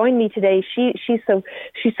couldn't join me today, she's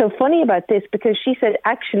so funny about this, because she said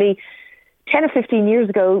actually 10 or 15 years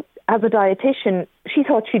ago, as a dietitian, she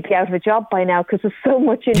thought she'd be out of a job by now because there's so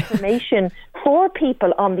much information for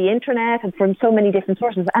people on the internet and from so many different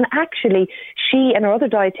sources. And actually, she and her other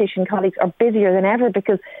dietitian colleagues are busier than ever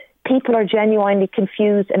because people are genuinely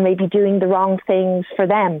confused and maybe doing the wrong things for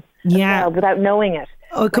them as well, without knowing it.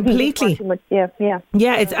 Oh, completely. Yeah.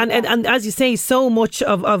 It's and as you say, so much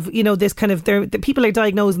of this kind of the people are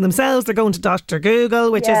diagnosing themselves. They're going to Dr.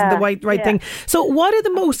 Google, which isn't the right thing. So, what are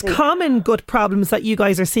the most common gut problems that you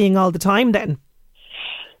guys are seeing all the time then?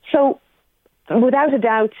 So, without a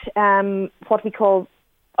doubt, what we call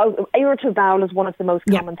irritable bowel is one of the most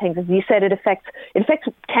common things. As you said, it affects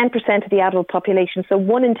 10% of the adult population, so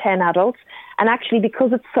 1 in 10 adults. And actually,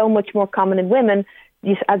 because it's so much more common in women,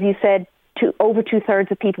 as you said, over 2/3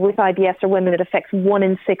 of people with IBS are women. It affects 1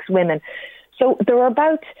 in 6 women. So there are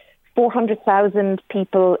about 400,000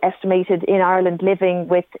 people estimated in Ireland living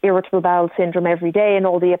with irritable bowel syndrome every day, and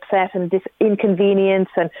all the upset and inconvenience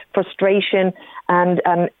and frustration and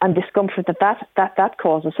discomfort that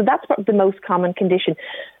causes. So that's the most common condition.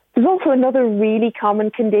 There's also another really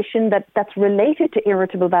common condition that's related to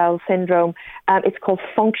irritable bowel syndrome. It's called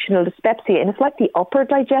functional dyspepsia, and it's like the upper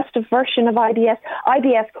digestive version of IBS.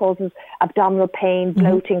 IBS causes abdominal pain,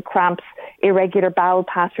 bloating, cramps, irregular bowel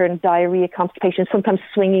pattern, diarrhea, constipation, sometimes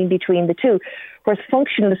swinging between the two. Whereas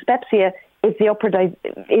functional dyspepsia is the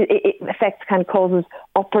it affects kind of causes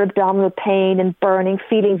upper abdominal pain and burning,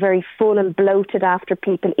 feeling very full and bloated after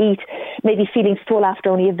people eat, maybe feeling full after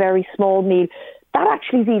only a very small meal. That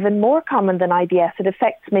actually is even more common than IBS. It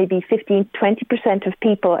affects maybe 15-20% of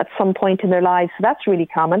people at some point in their lives. So that's really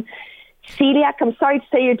common. Celiac, I'm sorry to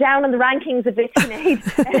say you're down on the rankings a bit, Sinead,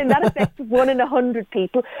 and that affects 1 in 100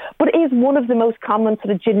 people. But it is one of the most common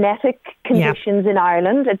sort of genetic conditions in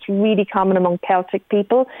Ireland. It's really common among Celtic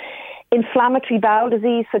people. Inflammatory bowel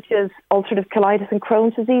disease, such as ulcerative colitis and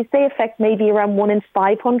Crohn's disease, they affect maybe around 1 in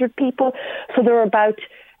 500 people. So there are about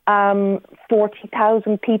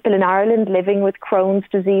 40,000 people in Ireland living with Crohn's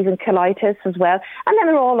disease and colitis as well. And then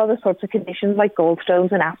there are all other sorts of conditions like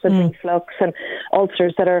gallstones and acid reflux and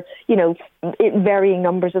ulcers that are, in varying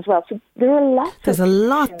numbers as well. So there are lots There's a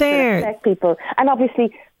lot there. That affect people. And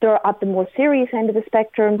obviously, there are at the more serious end of the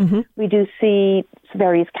spectrum. We do see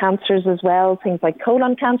various cancers as well, things like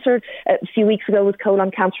colon cancer. A few weeks ago was Colon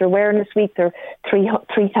Cancer Awareness Week. There are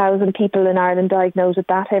 3,000 people in Ireland diagnosed with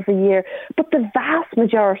that every year. But the vast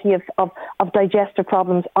majority of digestive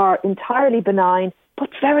problems are entirely benign, but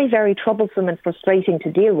very, very troublesome and frustrating to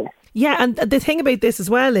deal with. Yeah, and the thing about this as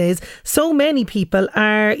well is so many people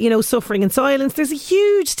are, suffering in silence. There's a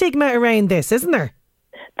huge stigma around this, isn't there?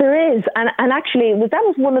 There is, and actually, that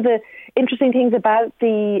was one of the interesting things about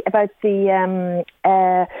the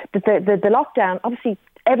lockdown. Obviously,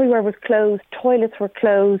 everywhere was closed, toilets were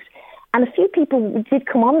closed, And a few people did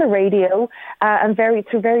come on the radio and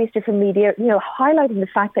through various different media, highlighting the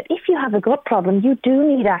fact that if you have a gut problem, you do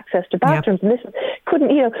need access to bathrooms. And this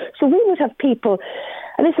so we would have people,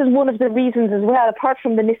 and this is one of the reasons as well, apart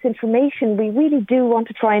from the misinformation, we really do want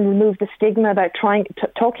to try and remove the stigma about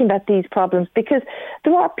talking about these problems, because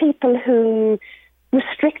there are people who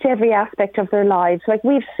restrict every aspect of their lives. Like,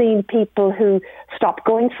 we've seen people who stop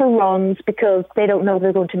going for runs because they don't know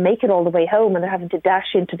they're going to make it all the way home and they're having to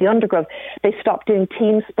dash into the undergrowth. They stop doing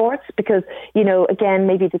team sports because, again,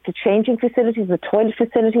 maybe the changing facilities, the toilet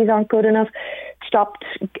facilities aren't good enough. Stopped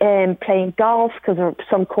playing golf because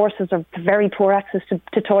some courses are very poor access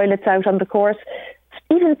to toilets out on the course.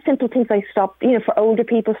 Even simple things like for older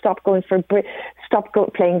people, stop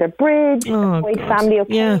playing their bridge, avoid family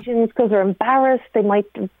occasions because they're embarrassed. They might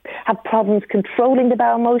have problems controlling the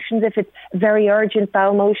bowel motions if it's very urgent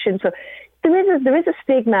bowel motion. So there is a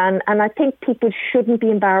stigma, and I think people shouldn't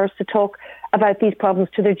be embarrassed to talk about these problems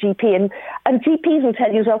to their GP. And GPs will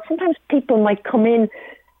tell you as well, sometimes people might come in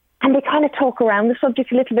and they kind of talk around the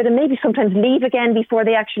subject a little bit and maybe sometimes leave again before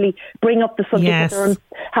they actually bring up the subject that they're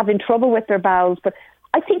having trouble with their bowels. But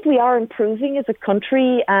I think we are improving as a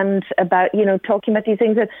country and about, talking about these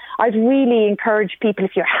things. And I'd really encourage people,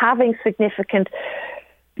 if you're having significant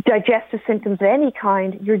digestive symptoms of any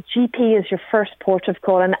kind, your GP is your first port of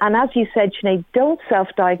call. And as you said, Sinead, don't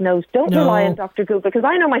self-diagnose. Don't rely on Dr. Google. Because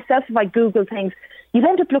I know myself, if I Google things, you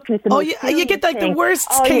end up looking at the you get like the worst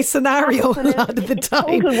case scenario a lot of the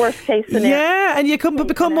time. Total worst case scenario. Yeah, and you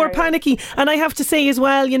become more panicky. And I have to say as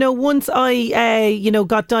well, once I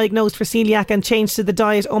got diagnosed for celiac and changed to the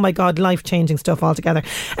diet, oh my God, life-changing stuff altogether.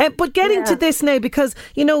 But getting to this now, because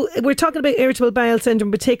we're talking about irritable bowel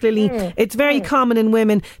syndrome particularly, it's very common in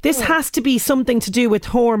women. This has to be something to do with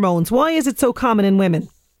hormones. Why is it so common in women?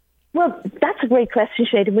 Well, that's a great question,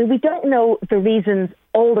 Sinead. I mean, we don't know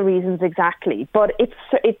all the reasons exactly, but it's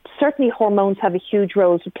certainly hormones have a huge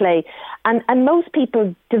role to play. And most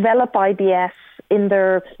people develop IBS in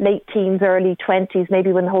their late teens, early 20s,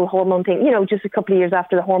 maybe when the whole hormone thing, just a couple of years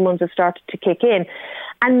after the hormones have started to kick in.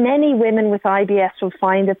 And many women with IBS will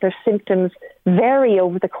find that their symptoms vary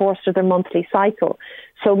over the course of their monthly cycle.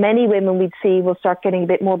 So many women we'd see will start getting a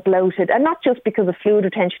bit more bloated, and not just because of fluid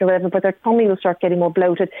retention or whatever, but their tummy will start getting more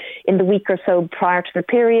bloated in the week or so prior to their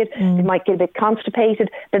period. They might get a bit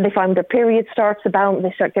constipated. Then they find their period starts about,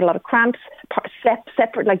 they start getting a lot of cramps,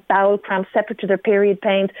 separate, like bowel cramps, separate to their period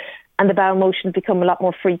pains, and the bowel motions become a lot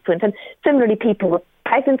more frequent. And similarly, people with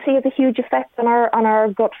pregnancy has a huge effect on our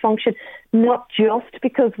gut function, not just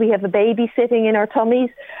because we have a baby sitting in our tummies,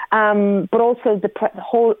 but also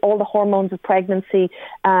all the hormones of pregnancy.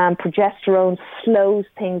 Progesterone slows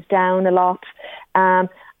things down a lot. And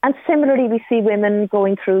similarly, we see women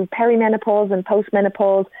going through perimenopause and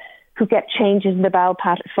postmenopause who get changes in the bowel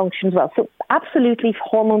function as well. So absolutely,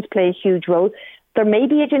 hormones play a huge role. There may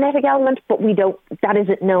be a genetic element, but that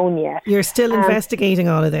isn't known yet. You're still investigating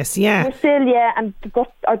all of this, yeah. We're still, and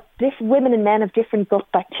women and men have different gut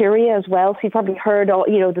bacteria as well. So you've probably heard,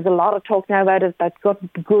 there's a lot of talk now about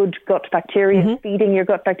good gut bacteria, feeding your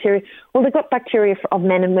gut bacteria. Well, the gut bacteria of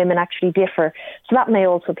men and women actually differ. So that may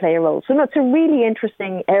also play a role. So it's a really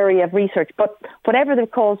interesting area of research. But whatever the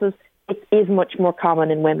causes, it is much more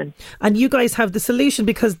common in women. And you guys have the solution,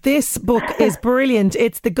 because this book is brilliant.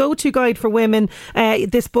 It's the go-to guide for women.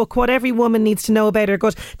 This book, what every woman needs to know about her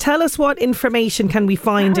gut. Tell us, what information can we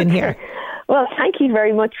find in here? Well, thank you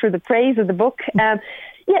very much for the praise of the book.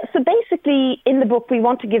 So basically in the book we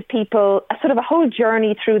want to give people a sort of a whole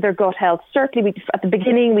journey through their gut health. Certainly at the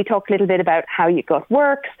beginning we talk a little bit about how your gut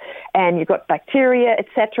works and your gut bacteria,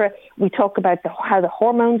 etc. We talk about how the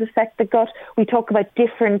hormones affect the gut. We talk about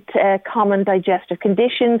different common digestive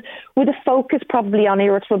conditions with a focus probably on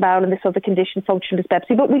irritable bowel and this other condition, functional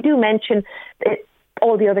dyspepsia. But we do mention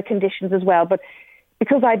all the other conditions as well. But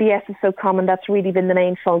because IBS is so common, that's really been the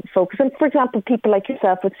main focus. And for example, people like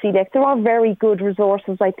yourself with celiac, there are very good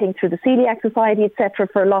resources, I think, through the Celiac Society, etc.,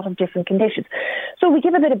 for a lot of different conditions. So we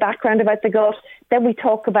give a bit of background about the gut. Then we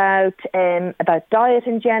talk about diet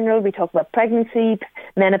in general. We talk about pregnancy,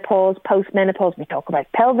 menopause, postmenopause. We talk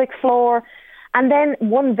about pelvic floor. And then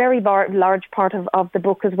one very large part of the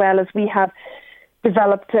book as well is we have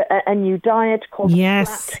developed a new diet called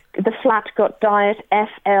the Flat Gut Diet,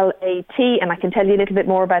 FLAT, and I can tell you a little bit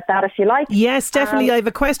more about that if you like. Yes, definitely. I have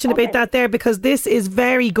a question about that there, because this is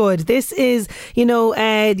very good. This is,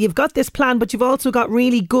 you've got this plan, but you've also got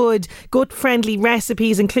really good, gut-friendly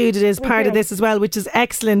recipes included as part of this as well, which is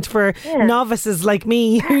excellent for novices like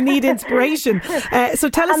me who need inspiration. So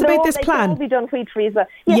tell us about this plan. They can all be done wheat-free as well.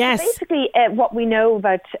 Yes. So basically, what we know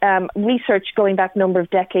about research going back a number of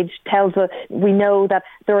decades tells us we know know that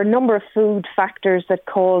there are a number of food factors that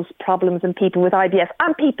cause problems in people with IBS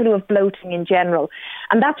and people who have bloating in general.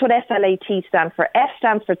 And that's what FLAT stands for. F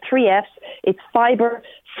stands for 3 Fs. It's fibre,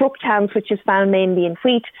 fructans, which is found mainly in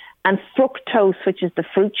wheat, and fructose, which is the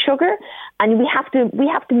fruit sugar. And we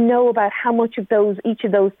have to know about how much of each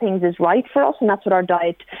of those things is right for us, and that's what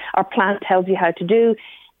our plan tells you how to do.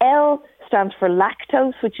 L stands for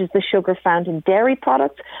lactose, which is the sugar found in dairy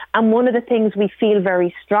products. And one of the things we feel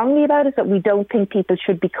very strongly about is that we don't think people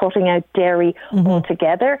should be cutting out dairy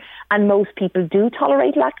altogether. And most people do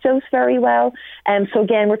tolerate lactose very well. So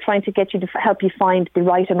again, we're trying to get you to help you find the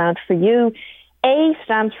right amount for you. A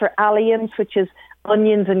stands for alliums, which is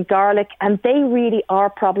onions and garlic, and they really are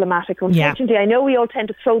problematic. Unfortunately, I know we all tend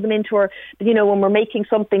to throw them into our, when we're making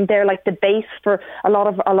something, they're like the base for a lot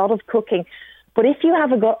of cooking. But if you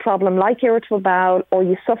have a gut problem like irritable bowel, or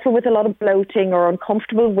you suffer with a lot of bloating or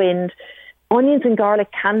uncomfortable wind, onions and garlic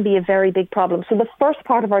can be a very big problem. So the first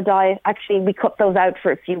part of our diet, actually, we cut those out for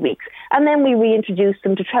a few weeks. And then we reintroduce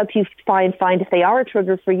them to help you find if they are a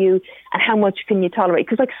trigger for you and how much can you tolerate.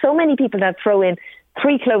 Because so many people now throw in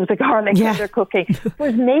 3 cloves of garlic when they're cooking,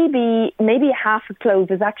 whereas maybe half a clove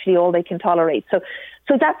is actually all they can tolerate. So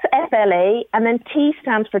that's FLA. And then T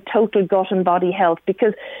stands for total gut and body health,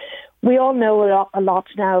 because we all know a lot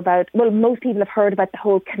now about, most people have heard about the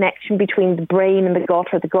whole connection between the brain and the gut,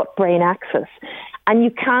 or the gut-brain axis. And you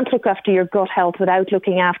can't look after your gut health without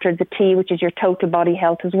looking after the T, which is your total body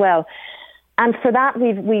health as well. And for that,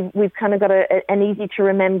 we've kind of got an easy to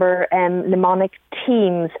remember mnemonic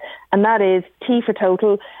TEAMS, and that is T for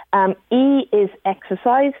total. E is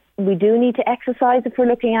exercise. We do need to exercise if we're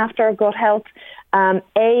looking after our gut health. A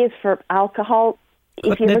is for alcohol.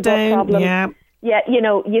 If you have a gut problem. Yeah,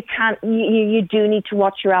 you can't. You do need to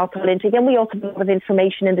watch your alcohol intake, and we also have a lot of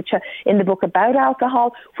information in the book about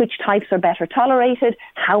alcohol, which types are better tolerated,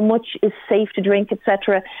 how much is safe to drink,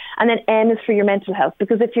 etc. And then M is for your mental health,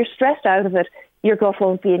 because if you're stressed out of it, your gut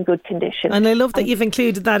won't be in good condition. And I love that you've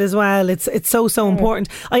included that as well. It's so important.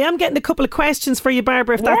 I am getting a couple of questions for you,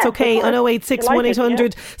 Barbara, if that's okay, on 086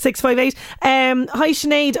 1800 658. Hi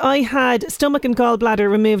Sinead, I had stomach and gallbladder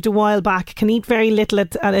removed a while back, can eat very little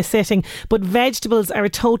at a sitting, but vegetables are a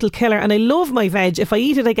total killer, and I love my veg. If I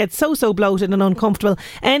eat it, I get so bloated and uncomfortable.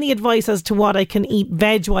 Any advice as to what I can eat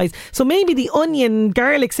veg-wise? So maybe the onion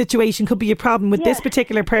garlic situation could be a problem with this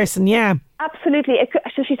particular person. Absolutely.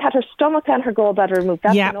 So she's had her stomach and her gallbladder removed.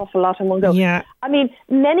 That's an awful lot in one go. I mean,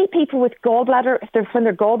 many people with gallbladder, when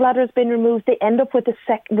their gallbladder has been removed, they end up with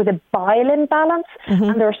a bile imbalance.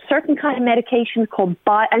 And there are certain kind of medications called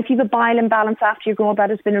bile. And if you have a bile imbalance after your gallbladder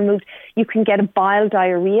has been removed, you can get a bile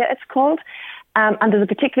diarrhea, it's called. And there's a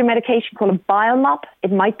particular medication called a bile mop.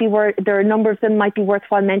 It might be there are a number of them. Might be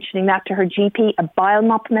worthwhile mentioning that to her GP. A bile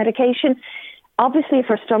mop medication. Obviously, if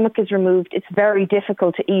her stomach is removed, it's very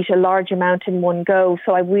difficult to eat a large amount in one go.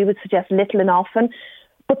 So we would suggest little and often.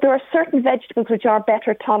 But there are certain vegetables which are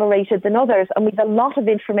better tolerated than others. And we've a lot of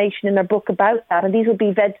information in our book about that. And these would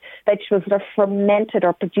be vegetables that are fermented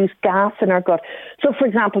or produce gas in our gut. So, for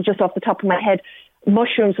example, just off the top of my head,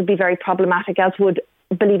 mushrooms would be very problematic, as would,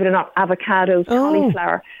 believe it or not, avocados,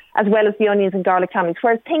 cauliflower, as well as the onions and garlic families.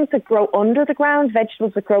 Whereas things that grow under the ground,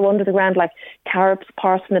 vegetables that grow under the ground like carrots,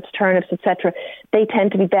 parsnips, turnips, etc., they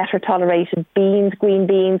tend to be better tolerated. Beans, green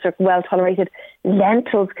beans are well tolerated.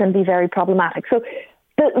 Lentils can be very problematic. So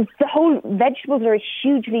the whole vegetables are a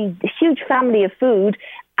huge family of food,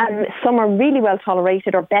 and some are really well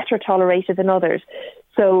tolerated or better tolerated than others.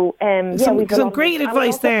 So, some great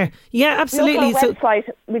advice there. Yeah, absolutely. We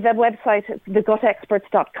have a website,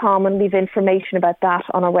 thegutexperts.com, and we've information about that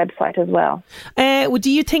on our website as well.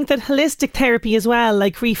 Do you think that holistic therapy as well,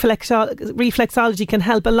 like reflexology, can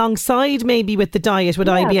help alongside maybe with the diet with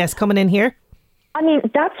IBS coming in here? I mean,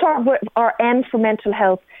 that's our end for mental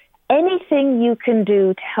health. Anything you can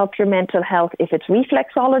do to help your mental health, if it's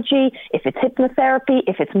reflexology, if it's hypnotherapy,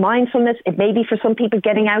 if it's mindfulness, it may be for some people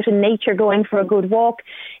getting out in nature, going for a good walk.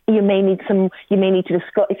 You may need to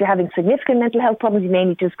discuss, if you're having significant mental health problems, you may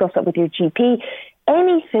need to discuss that with your GP.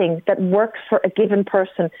 Anything that works for a given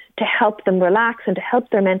person to help them relax and to help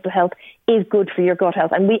their mental health is good for your gut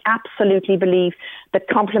health. And we absolutely believe that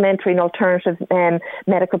complementary and alternative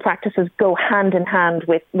medical practices go hand in hand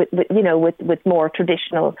with more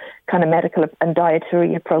traditional kind of medical and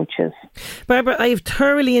dietary approaches. Barbara, I've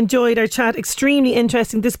thoroughly enjoyed our chat. Extremely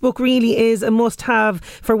interesting. This book really is a must-have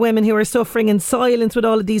for women who are suffering in silence with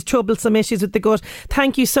all of these troublesome issues with the gut.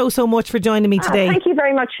 Thank you so much for joining me today. Thank you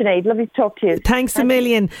very much, Sinead. Lovely to talk to you. Thanks a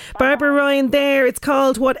million. Barbara Ryan there. It's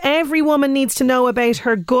called What Every Woman Needs to Know About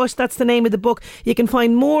Her Gut. That's the name of the book. You can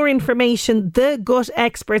find more information,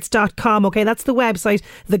 thegutexperts.com. Okay, that's the website,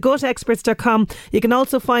 thegutexperts.com. You can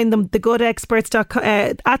also find them, thegutexperts.com,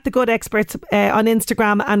 at The Gut Experts on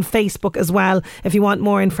Instagram and Facebook as well, if you want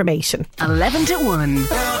more information. 11 to 1.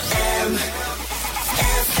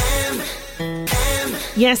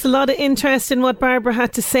 Yes, a lot of interest in what Barbara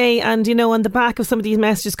had to say, and you know, on the back of some of these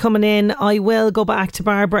messages coming in, I will go back to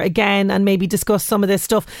Barbara again and maybe discuss some of this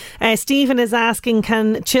stuff. Stephen is asking,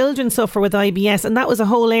 can children suffer with IBS? And that was a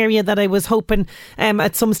whole area that I was hoping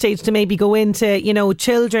at some stage to maybe go into, you know,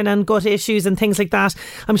 children and gut issues and things like that.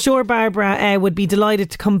 I'm sure Barbara would be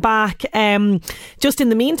delighted to come back. Just in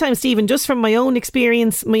the meantime, Stephen, just from my own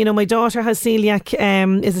experience, you know, my daughter has celiac,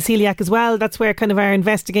 is a celiac as well. That's where kind of our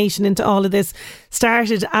investigation into all of this started.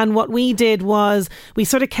 And what we did was we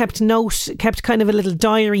sort of kept kind of a little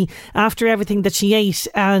diary after everything that she ate,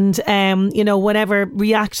 and you know, whatever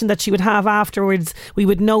reaction that she would have afterwards, we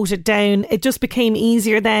would note it down. It just became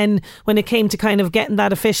easier then when it came to kind of getting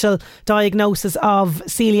that official diagnosis of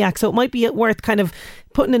celiac. So it might be worth kind of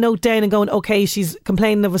putting a note down and going, okay, she's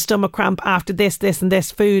complaining of a stomach cramp after this and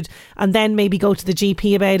this food, and then maybe go to the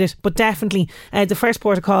GP about it. But definitely the first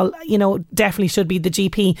protocol, you know, definitely should be the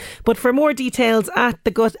GP. But for more details, at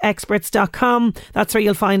thegutexperts.com, that's where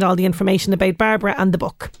you'll find all the information about Barbara and the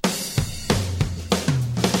book.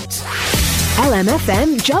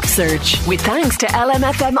 LMFM Job Search, with thanks to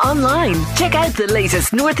LMFM Online. Check out the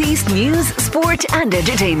latest Northeast news, sport and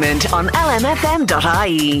entertainment on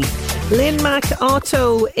lmfm.ie. Linmac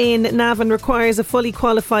Auto in Navan requires a fully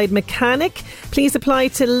qualified mechanic. Please apply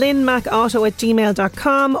to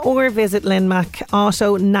linmacauto@gmail.com or visit Linmac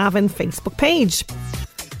Auto Navan Facebook page.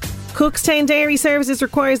 Cookstown Dairy Services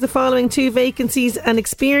requires the following 2 vacancies: an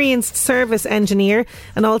experienced service engineer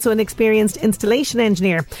and also an experienced installation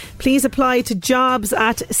engineer. Please apply to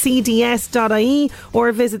jobs@cds.ie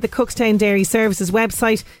or visit the Cookstown Dairy Services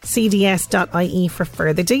website, cds.ie, for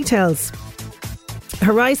further details.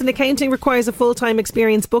 Horizon Accounting requires a full-time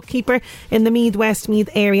experienced bookkeeper in the Meath Westmeath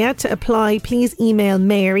area. To apply, please email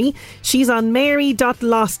Mary. She's on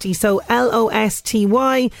mary.losty, so LOSTY,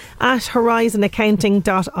 at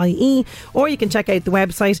horizonaccounting.ie, or you can check out the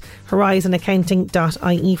website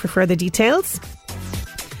horizonaccounting.ie for further details.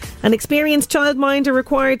 An experienced childminder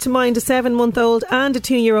required to mind a 7-month-old and a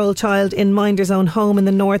 2-year-old child in Minder's Own Home in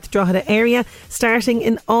the North Drogheda area, starting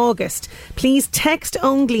in August. Please text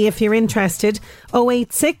only if you're interested.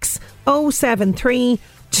 086 073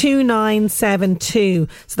 2972.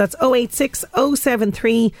 So that's 086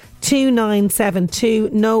 073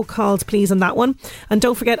 2972. No calls please on that one. And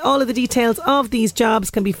don't forget, all of the details of these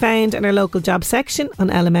jobs can be found in our local job section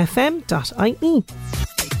on lmfm.ie.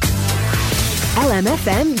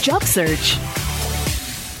 LMFM Job Search.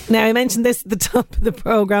 Now, I mentioned this at the top of the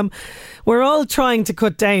programme. We're all trying to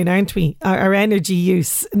cut down, aren't we? Our energy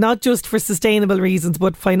use, not just for sustainable reasons,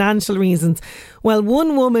 but financial reasons. Well,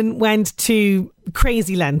 one woman went to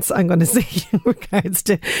crazy lengths, I'm going to say, in regards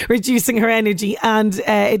to reducing her energy, and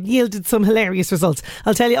it yielded some hilarious results.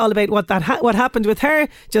 I'll tell you all about what happened with her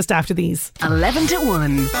just after these. 11 to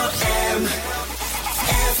 1.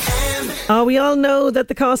 Oh, we all know that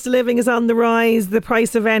the cost of living is on the rise, the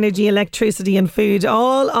price of energy, electricity and food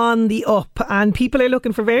all on the up, and people are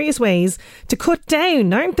looking for various ways to cut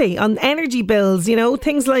down, aren't they, on energy bills, you know,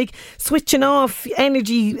 things like switching off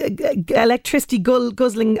electricity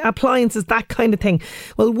guzzling appliances, that kind of thing.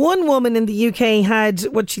 Well, one woman in the UK had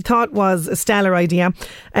what she thought was a stellar idea,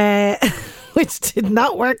 which did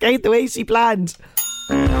not work out the way she planned.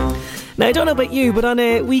 Now, I don't know about you, but on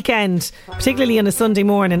a weekend, particularly on a Sunday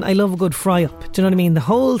morning, I love a good fry up. Do you know what I mean? The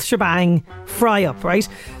whole shebang, fry up, right?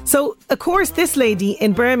 So, of course, this lady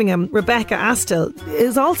in Birmingham, Rebecca Astill,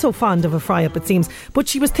 is also fond of a fry up, it seems. But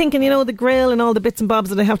she was thinking, you know, the grill and all the bits and bobs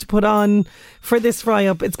that I have to put on for this fry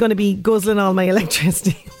up, it's going to be guzzling all my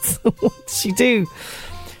electricity. So what did she do?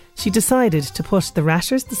 She decided to put the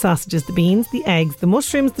rashers, the sausages, the beans, the eggs, the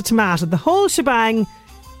mushrooms, the tomato, the whole shebang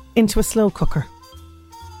into a slow cooker.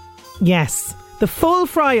 Yes, the full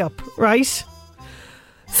fry up, right?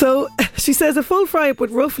 So she says a full fry up would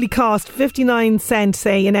roughly cost 59 cents,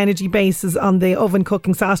 say, in energy basis on the oven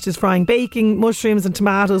cooking sausages, frying, baking, mushrooms and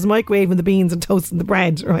tomatoes, microwaving the beans and toasting the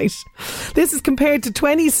bread, right? This is compared to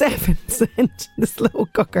 27 cents in the slow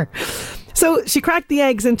cooker. So she cracked the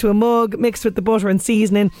eggs into a mug, mixed with the butter and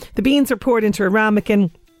seasoning. The beans are poured into a ramekin.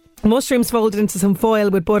 Mushrooms folded into some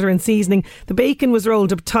foil with butter and seasoning. The bacon was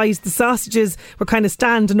rolled up tight. The sausages were kind of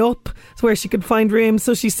standing up where she could find room.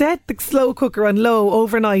 So she set the slow cooker on low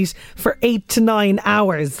overnight for 8 to 9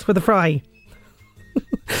 hours for the fry.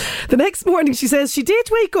 The next morning, she says she did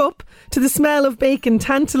wake up to the smell of bacon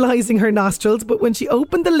tantalising her nostrils, but when she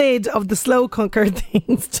opened the lid of the slow cooker,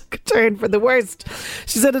 things took a turn for the worst.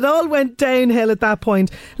 She said it all went downhill at that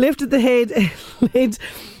point. Lifted the lid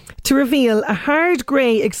to reveal a hard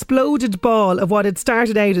grey exploded ball of what had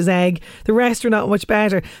started out as egg. The rest were not much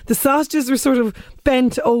better. The sausages were sort of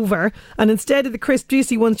bent over, and instead of the crisp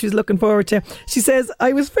juicy ones she was looking forward to, she says,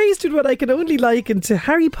 I was faced with what I can only liken to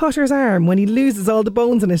Harry Potter's arm when he loses all the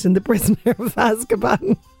bones in it in The Prisoner of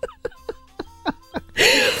Azkaban.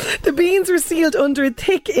 The beans were sealed under a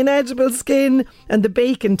thick inedible skin, and the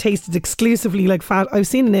bacon tasted exclusively like fat. I've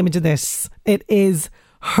seen an image of this. It is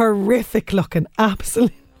horrific looking,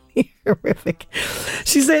 absolutely horrific.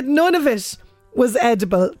 She said none of it was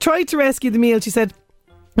edible. Tried to rescue the meal. She said,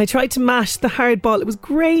 I tried to mash the hard ball, it was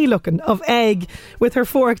grey looking, of egg with her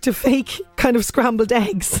fork to fake kind of scrambled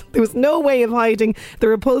eggs. There was no way of hiding the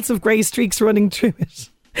repulsive grey streaks running through it.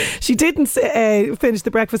 She didn't finish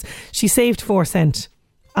the breakfast. She saved 4 cents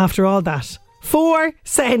after all that. 4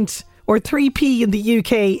 cents or 3p in the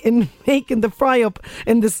UK in making the fry up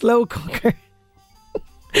in the slow cooker.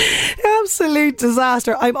 Absolute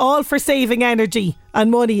disaster. I'm all for saving energy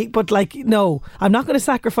and money, but like, no, I'm not going to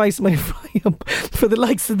sacrifice my fry up for the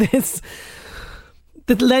likes of this.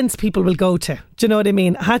 The lengths people will go to. Do you know what I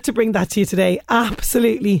mean? I had to bring that to you today.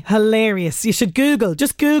 Absolutely hilarious. You should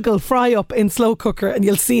just Google fry up in slow cooker and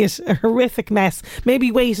you'll see it. A horrific mess.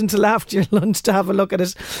 Maybe wait until after your lunch to have a look at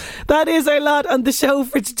it. That is our lot on the show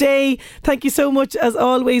for today. Thank you so much as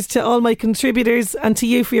always to all my contributors and to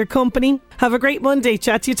you for your company. Have a great Monday.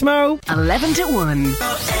 Chat to you tomorrow. 11 to 1.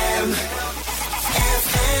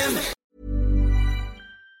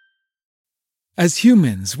 As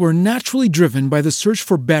humans, we're naturally driven by the search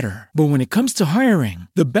for better. But when it comes to hiring,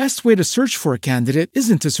 the best way to search for a candidate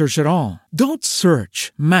isn't to search at all. Don't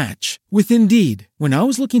search, match with Indeed. When I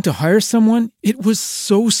was looking to hire someone, it was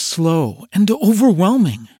so slow and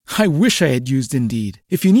overwhelming. I wish I had used Indeed.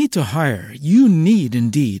 If you need to hire, you need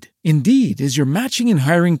Indeed. Indeed is your matching and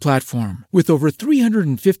hiring platform with over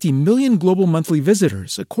 350 million global monthly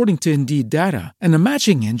visitors, according to Indeed data, and a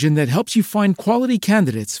matching engine that helps you find quality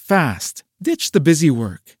candidates fast. Ditch the busy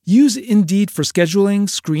work. Use Indeed for scheduling,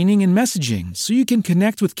 screening, and messaging so you can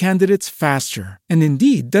connect with candidates faster. And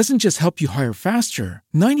Indeed doesn't just help you hire faster.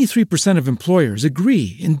 93% of employers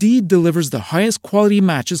agree Indeed delivers the highest quality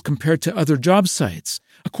matches compared to other job sites,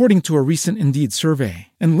 according to a recent Indeed survey.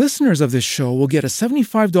 And listeners of this show will get a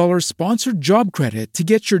 $75 sponsored job credit to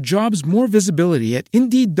get your jobs more visibility at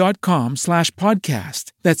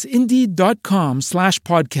Indeed.com/podcast. That's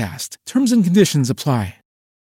Indeed.com/podcast. Terms and conditions apply.